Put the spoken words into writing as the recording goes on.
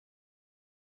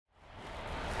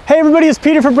Hey everybody, it's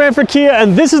Peter from Brantford Kia,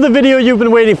 and this is the video you've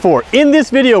been waiting for. In this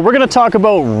video, we're going to talk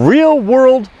about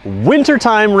real-world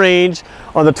wintertime range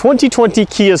on the 2020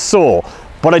 Kia Soul.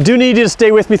 But I do need you to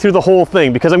stay with me through the whole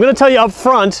thing, because I'm going to tell you up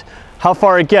front how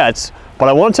far it gets, but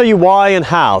I want to tell you why and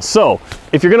how. So,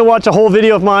 if you're going to watch a whole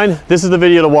video of mine, this is the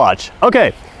video to watch.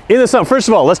 Okay, in the sum, first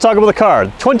of all, let's talk about the car.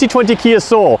 2020 Kia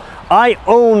Soul. I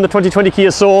own the 2020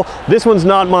 Kia Soul. This one's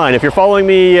not mine. If you're following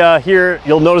me here,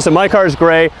 you'll notice that my car is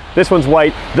gray, this one's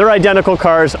white. They're identical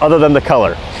cars other than the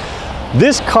color.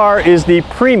 This car is the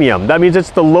premium. That means it's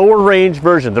the lower range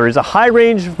version. There is a high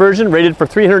range version rated for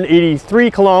 383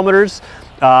 kilometers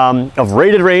of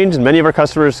rated range, and many of our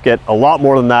customers get a lot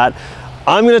more than that.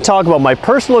 I'm going to talk about my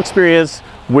personal experience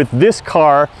with this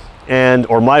car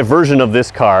or my version of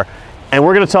this car. And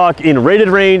we're going to talk in rated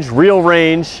range, real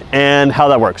range, and how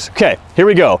that works. Okay, here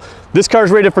we go. This car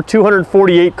is rated for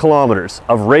 248 kilometers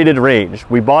of rated range.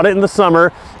 We bought it in the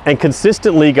summer and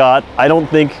consistently got, I don't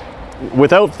think,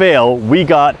 without fail, we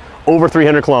got over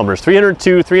 300 kilometers.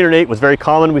 302, 308 was very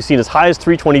common. We've seen as high as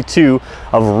 322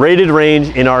 of rated range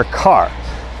in our car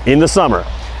in the summer.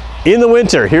 In the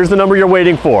winter, here's the number you're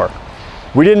waiting for.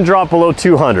 We didn't drop below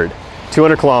 200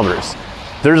 kilometers.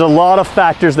 There's a lot of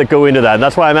factors that go into that, and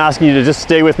that's why I'm asking you to just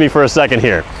stay with me for a second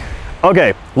here.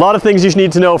 Okay, a lot of things you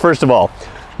need to know first of all.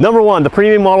 Number one, the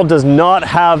premium model does not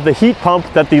have the heat pump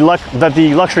that the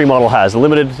luxury model has,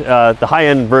 the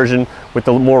high-end version with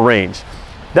the more range.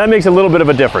 That makes a little bit of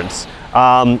a difference.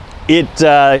 That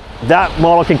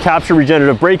model can capture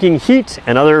regenerative braking, heat,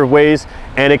 and other ways,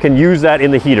 and it can use that in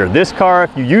the heater. This car,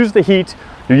 if you use the heat,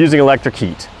 you're using electric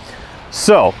heat.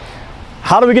 So,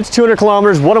 how do we get to 200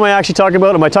 kilometers? What am I actually talking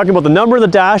about? Am I talking about the number of the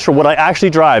dash or what I actually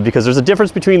drive? Because there's a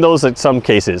difference between those in some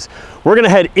cases. We're gonna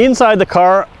head inside the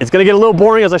car. It's gonna get a little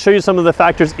boring as I show you some of the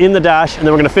factors in the dash, and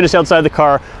then we're gonna finish outside the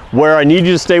car where I need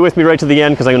you to stay with me right to the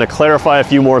end because I'm gonna clarify a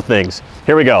few more things.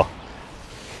 Here we go.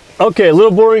 Okay, a little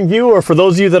boring view, or for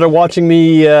those of you that are watching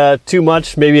me too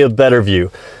much, maybe a better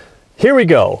view. Here we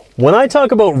go. When I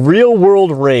talk about real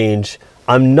world range,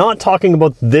 I'm not talking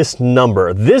about this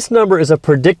number. This number is a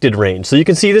predicted range. So you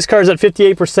can see this car is at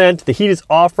 58%. The heat is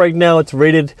off right now. It's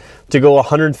rated to go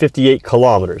 158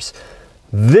 kilometers.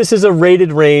 This is a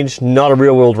rated range, not a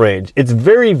real world range. It's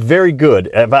very, very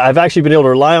good. I've actually been able to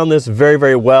rely on this very,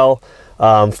 very well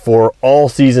for all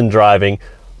season driving.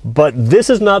 But this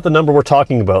is not the number we're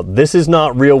talking about. This is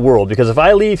not real world, because if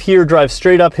I leave here, drive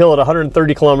straight uphill at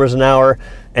 130 kilometers an hour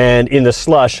and in the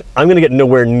slush, I'm gonna get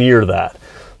nowhere near that.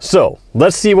 So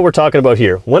let's see what we're talking about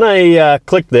here. When I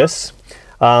click this,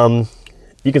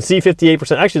 you can see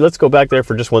 58%. Actually, let's go back there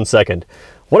for just 1 second.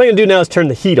 What I'm gonna do now is turn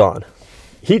the heat on.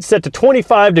 Heat set to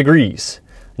 25 degrees.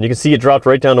 And you can see it dropped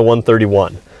right down to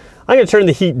 131. I'm gonna turn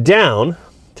the heat down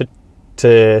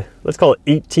to let's call it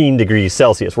 18 degrees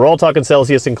Celsius. We're all talking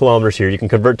Celsius in kilometers here. You can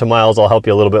convert to miles, I'll help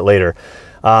you a little bit later.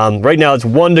 Right now it's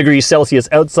 1 degree Celsius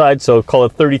outside, so call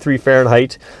it 33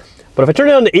 Fahrenheit. But if I turn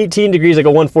it down to 18 degrees, I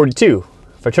go 142.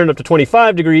 If I turn it up to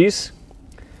 25 degrees,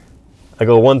 I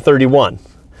go 131.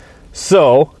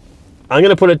 So I'm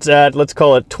gonna put it at, let's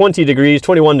call it 20 degrees,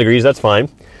 21 degrees, that's fine.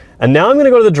 And now I'm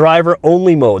gonna go to the driver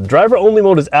only mode. The driver only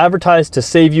mode is advertised to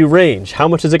save you range. How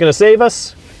much is it gonna save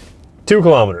us? 2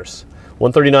 kilometers,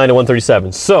 139 to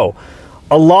 137. So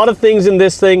a lot of things in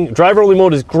this thing. Driver only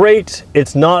mode is great.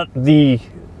 It's not the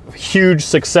huge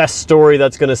success story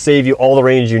that's gonna save you all the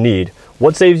range you need.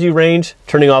 What saves you range?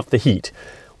 Turning off the heat.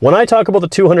 When I talk about the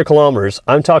 200 kilometers,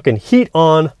 I'm talking heat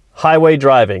on highway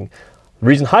driving. The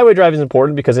reason highway driving is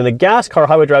important because in a gas car,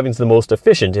 highway driving is the most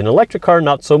efficient. In an electric car,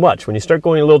 not so much. When you start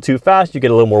going a little too fast, you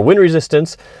get a little more wind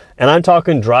resistance. And I'm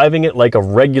talking driving it like a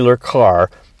regular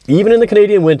car. Even in the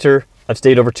Canadian winter, I've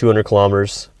stayed over 200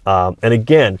 kilometers. And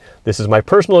again, this is my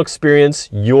personal experience.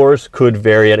 Yours could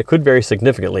vary, and it could vary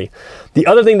significantly. The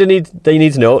other thing that you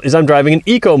need to know is I'm driving in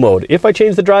eco mode. If I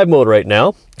change the drive mode right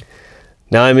now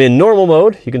I'm in normal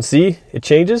mode, you can see it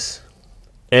changes,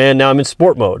 and now I'm in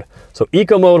sport mode. So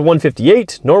eco mode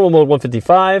 158, normal mode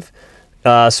 155,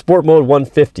 sport mode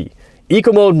 150.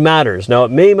 Eco mode matters. Now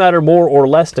it may matter more or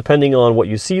less depending on what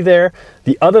you see there.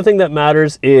 The other thing that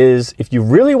matters is if you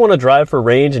really want to drive for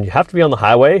range and you have to be on the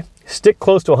highway, stick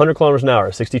close to 100 kilometers an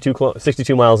hour,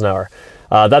 62 miles an hour.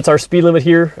 That's our speed limit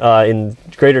here in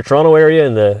Greater Toronto area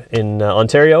in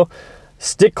Ontario.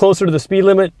 Stick closer to the speed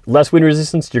limit, less wind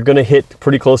resistance, you're gonna hit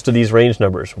pretty close to these range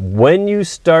numbers. When you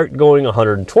start going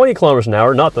 120 kilometers an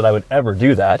hour, not that I would ever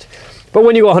do that, but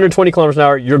when you go 120 kilometers an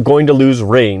hour, you're going to lose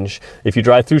range. If you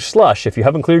drive through slush, if you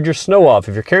haven't cleared your snow off,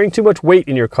 if you're carrying too much weight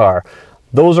in your car,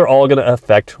 those are all gonna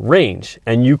affect range,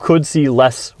 and you could see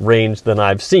less range than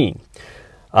I've seen.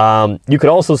 You could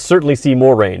also certainly see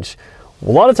more range. A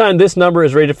lot of time this number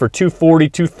is rated for 240,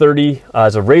 230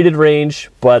 as a rated range,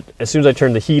 but as soon as I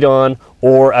turn the heat on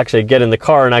or actually get in the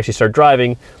car and actually start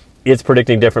driving, it's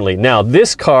predicting differently. Now,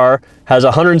 this car has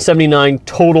 179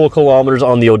 total kilometers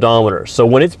on the odometer. So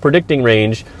when it's predicting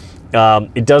range,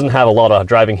 it doesn't have a lot of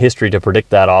driving history to predict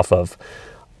that off of.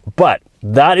 But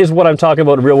that is what I'm talking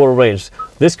about in real world range.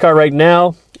 This car right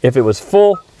now, if it was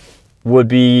full, would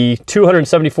be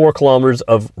 274 kilometers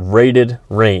of rated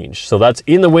range. So that's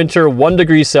in the winter, 1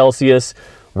 degree Celsius,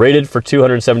 rated for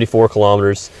 274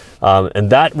 kilometers. And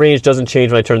that range doesn't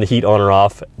change when I turn the heat on or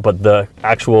off, but the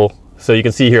actual, so you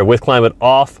can see here with climate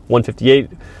off, 158,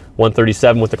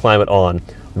 137 with the climate on.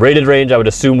 Rated range, I would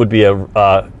assume, would be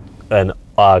a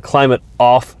climate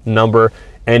off number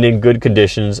and in good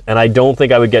conditions, and I don't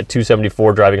think I would get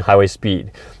 274 driving highway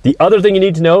speed. The other thing you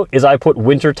need to know is I put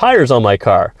winter tires on my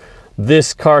car.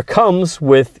 This car comes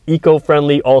with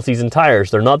eco-friendly all-season tires.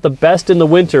 They're not the best in the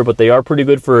winter, but they are pretty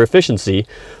good for efficiency.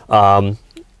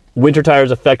 Winter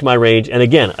tires affect my range, and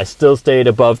again, I still stayed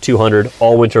above 200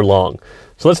 all winter long.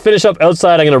 So let's finish up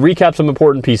outside. I'm going to recap some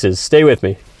important pieces. Stay with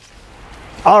me.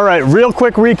 All right, real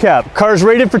quick recap. Car's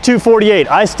rated for 248.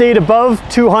 I stayed above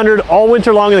 200 all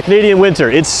winter long in the Canadian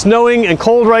winter. It's snowing and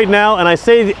cold right now, and I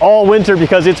say all winter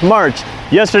because it's March.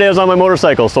 Yesterday I was on my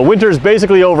motorcycle, so winter is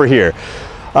basically over here.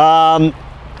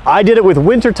 I did it with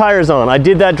winter tires on. I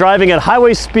did that driving at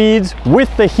highway speeds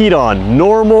with the heat on.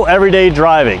 Normal, everyday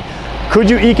driving. Could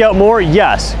you eke out more?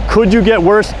 Yes. Could you get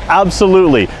worse?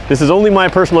 Absolutely. This is only my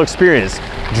personal experience.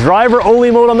 Driver only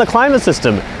mode on the climate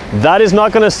system. That is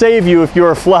not going to save you if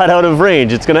you're flat out of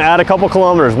range. It's going to add a couple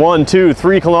kilometers, 1, 2,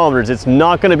 3 kilometers. It's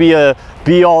not going to be a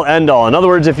be-all, end-all. In other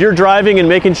words, if you're driving and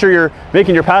making sure you're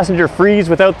making your passenger freeze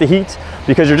without the heat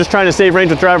because you're just trying to save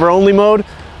range with driver only mode,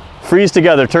 freeze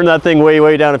together, turn that thing way,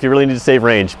 way down if you really need to save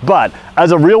range. But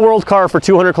as a real-world car for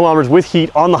 200 kilometers with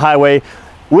heat on the highway,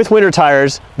 with winter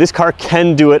tires, this car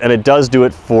can do it, and it does do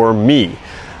it for me.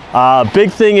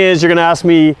 Big thing is, you're going to ask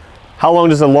me, how long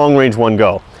does the long-range one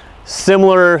go?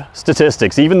 Similar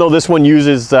statistics, even though this one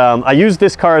uses, I used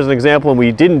this car as an example, and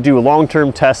we didn't do a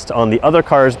long-term test on the other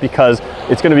cars because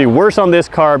it's going to be worse on this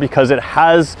car because it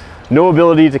has no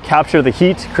ability to capture the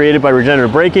heat created by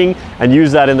regenerative braking and use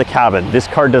that in the cabin. This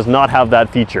car does not have that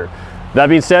feature. That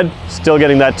being said, still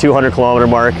getting that 200 kilometer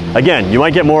mark. Again, you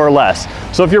might get more or less.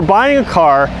 So if you're buying a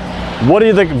car, what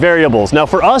are the variables? Now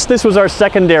for us, this was our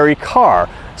secondary car,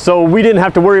 so we didn't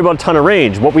have to worry about a ton of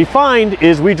range. What we find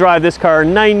is we drive this car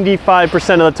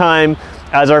 95% of the time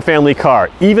as our family car.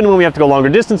 Even when we have to go longer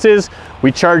distances,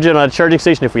 we charge it on a charging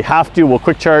station if we have to. We'll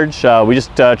quick charge. We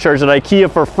just charged at IKEA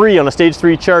for free on a stage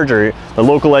 3 charger. The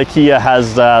local IKEA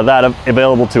has that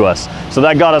available to us. So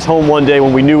that got us home one day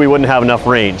when we knew we wouldn't have enough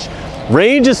range.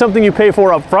 Range is something you pay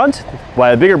for up front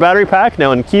by a bigger battery pack.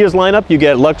 Now in Kia's lineup, you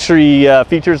get luxury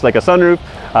features like a sunroof,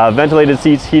 ventilated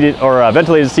seats,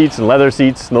 ventilated seats and leather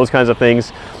seats, and those kinds of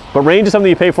things. But range is something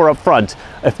you pay for up front.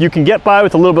 If you can get by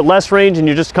with a little bit less range and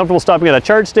you're just comfortable stopping at a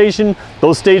charge station,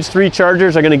 those stage 3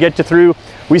 chargers are going to get you through.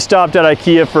 We stopped at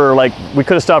IKEA for we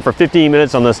could have stopped for 15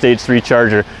 minutes on the stage 3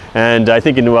 charger, and I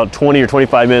think in about 20 or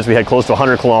 25 minutes we had close to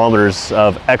 100 kilometers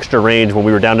of extra range when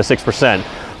we were down to 6%.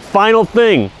 Final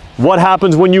thing, what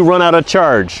happens when you run out of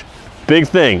charge? Big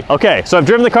thing. Okay, so I've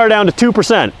driven the car down to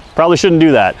 2%. Probably shouldn't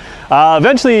do that.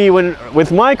 Eventually,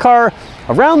 with my car,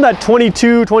 around that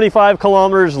 22, 25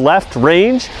 kilometers left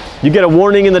range, you get a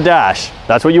warning in the dash.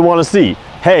 That's what you want to see.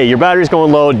 Hey, your battery's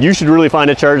going low, you should really find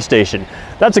a charge station.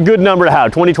 That's a good number to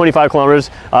have, 20, 25 kilometers.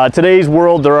 Today's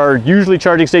world, there are usually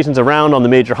charging stations around on the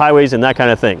major highways and that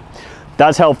kind of thing.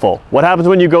 That's helpful. What happens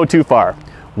when you go too far?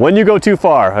 When you go too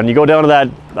far and you go down to that,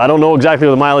 I don't know exactly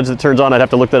the mileage that turns on, I'd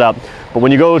have to look that up. But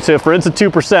when you go to, for instance,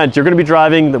 2%, you're going to be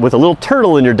driving with a little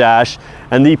turtle in your dash,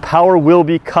 and the power will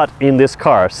be cut in this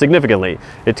car significantly.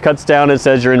 It cuts down and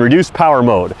says you're in reduced power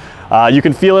mode. You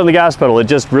can feel it in the gas pedal, it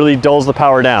just really dulls the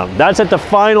power down. That's at the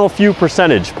final few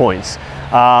percentage points.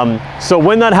 So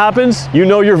when that happens, you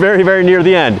know you're very, very near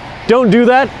the end. Don't do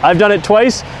that. I've done it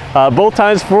twice, both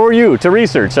times for you to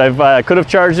research. I could have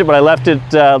charged it, but I left it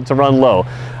to run low.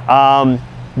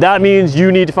 That means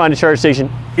you need to find a charge station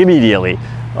immediately,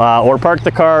 or park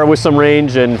the car with some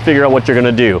range and figure out what you're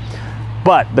going to do.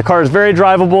 But the car is very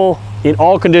drivable in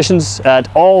all conditions,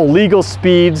 at all legal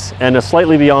speeds and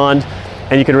slightly beyond,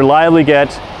 and you can reliably get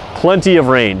plenty of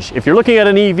range. If you're looking at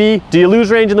an EV, do you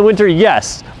lose range in the winter?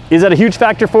 Yes. Is that a huge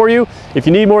factor for you? If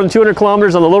you need more than 200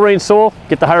 kilometers on the low range Soul,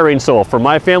 get the higher range Soul. For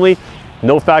my family,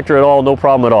 no factor at all, no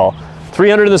problem at all.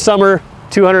 300 in the summer,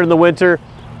 200 in the winter,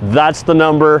 that's the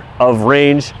number of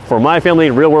range for my family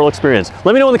in real world experience.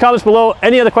 Let me know in the comments below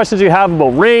any other questions you have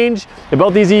about range,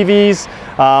 about these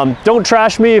EVs. Don't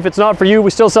trash me if it's not for you. We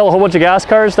still sell a whole bunch of gas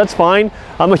cars, that's fine.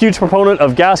 I'm a huge proponent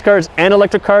of gas cars and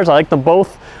electric cars. I like them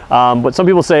both. But some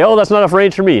people say, oh, that's not enough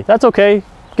range for me. That's okay,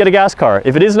 get a gas car.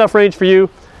 If it is enough range for you,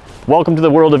 welcome to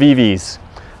the world of EVs.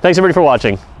 Thanks everybody for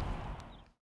watching.